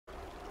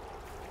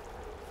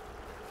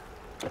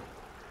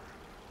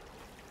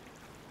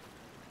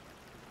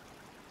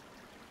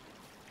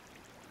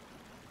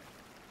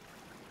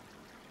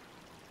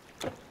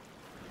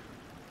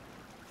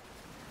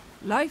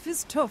Life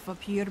is tough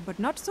up here, but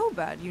not so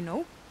bad, you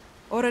know.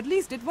 Or at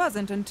least it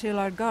wasn't until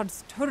our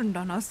gods turned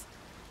on us.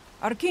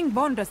 Our king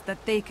warned us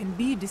that they can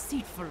be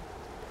deceitful.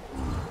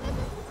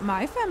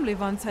 My family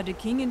once had a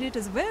king in it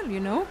as well, you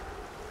know.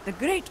 The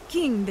Great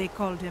King, they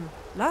called him.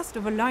 Last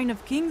of a line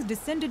of kings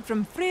descended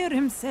from Freyr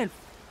himself.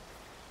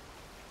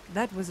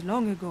 That was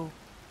long ago.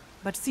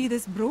 But see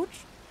this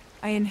brooch?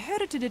 I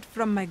inherited it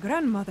from my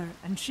grandmother,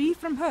 and she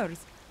from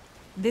hers.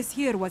 This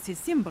here was his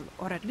symbol,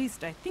 or at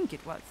least I think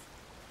it was.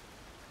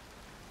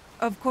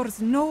 Of course,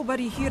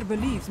 nobody here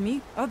believes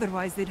me,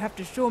 otherwise they'd have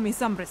to show me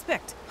some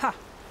respect. Ha!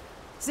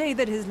 Say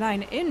that his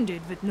line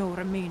ended with no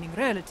remaining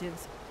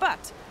relatives,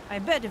 but I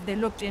bet if they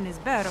looked in his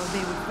barrow they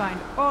would find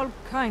all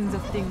kinds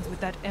of things with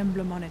that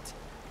emblem on it.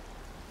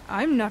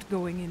 I'm not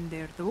going in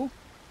there, though.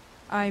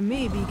 I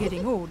may be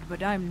getting old,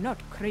 but I'm not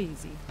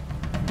crazy.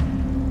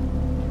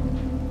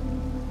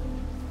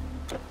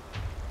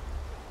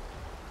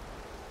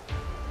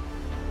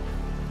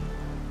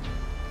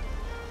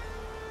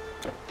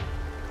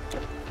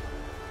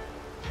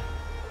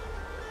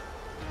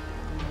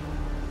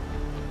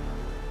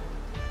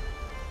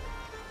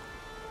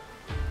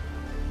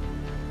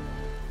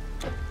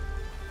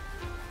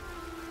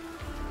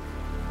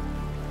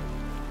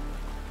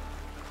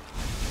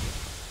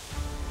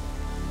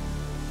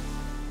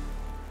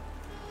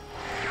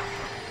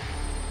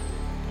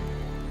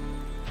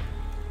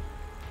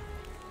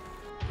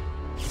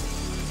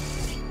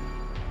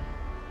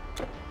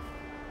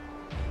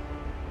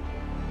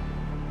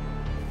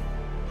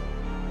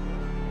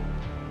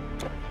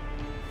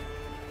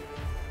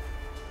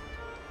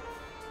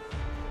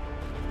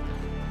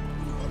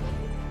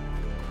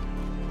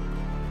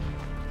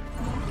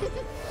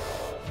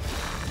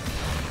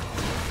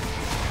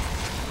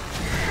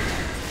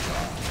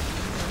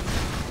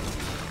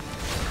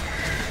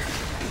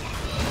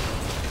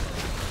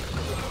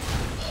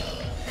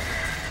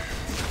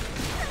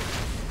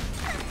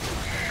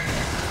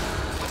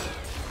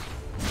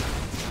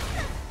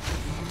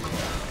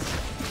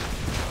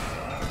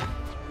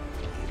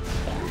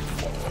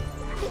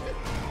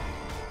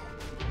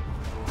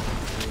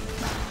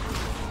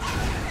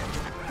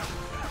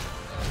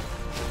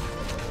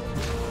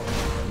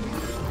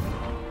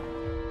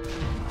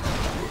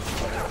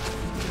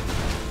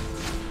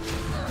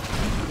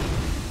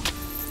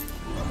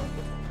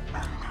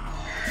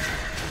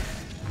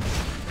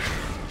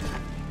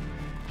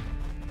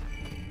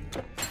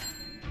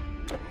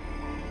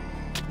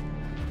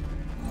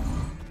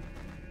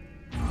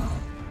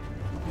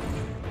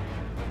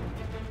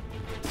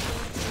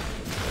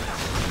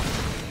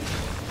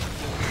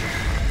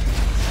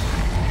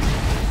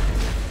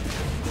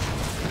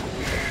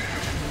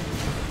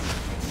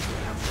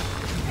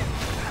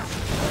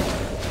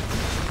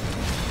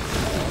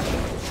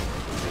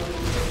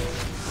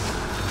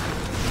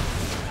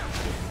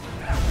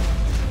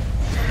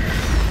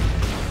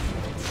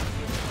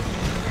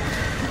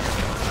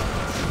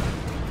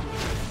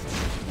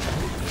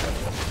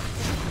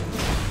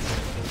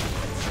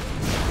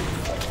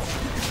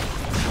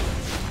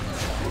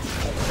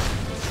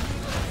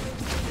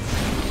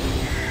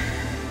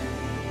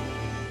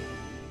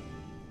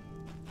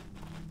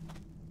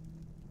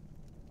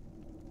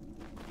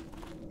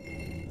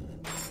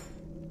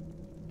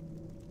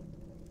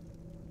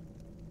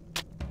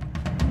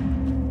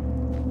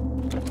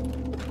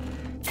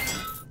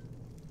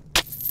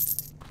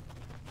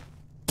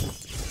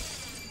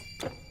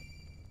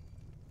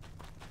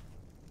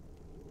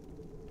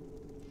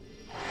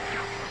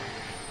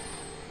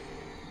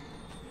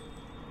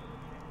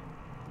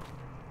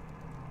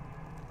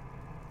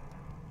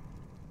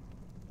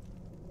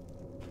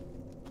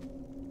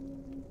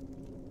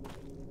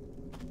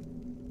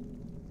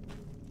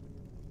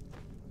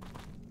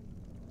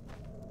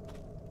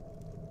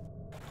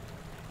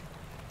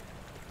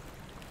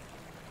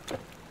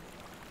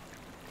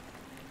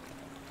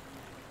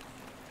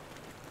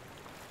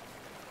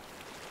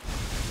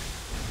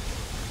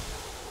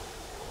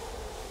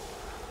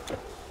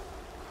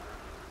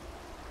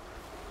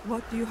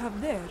 What do you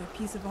have there? A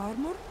piece of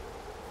armor?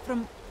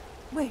 From...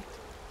 wait.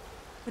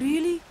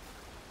 Really?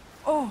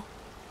 Oh.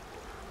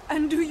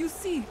 And do you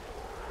see?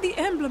 The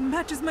emblem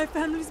matches my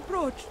family's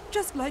brooch,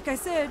 just like I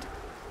said.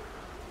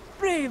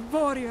 Brave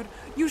warrior,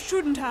 you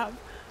shouldn't have.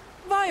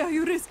 Why are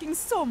you risking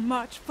so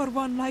much for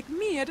one like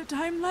me at a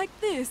time like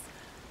this?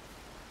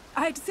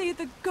 I'd say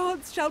the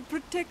gods shall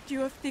protect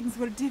you if things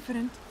were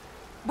different.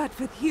 But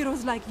with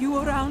heroes like you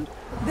around,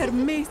 there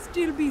may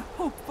still be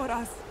hope for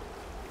us.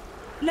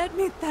 Let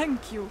me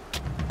thank you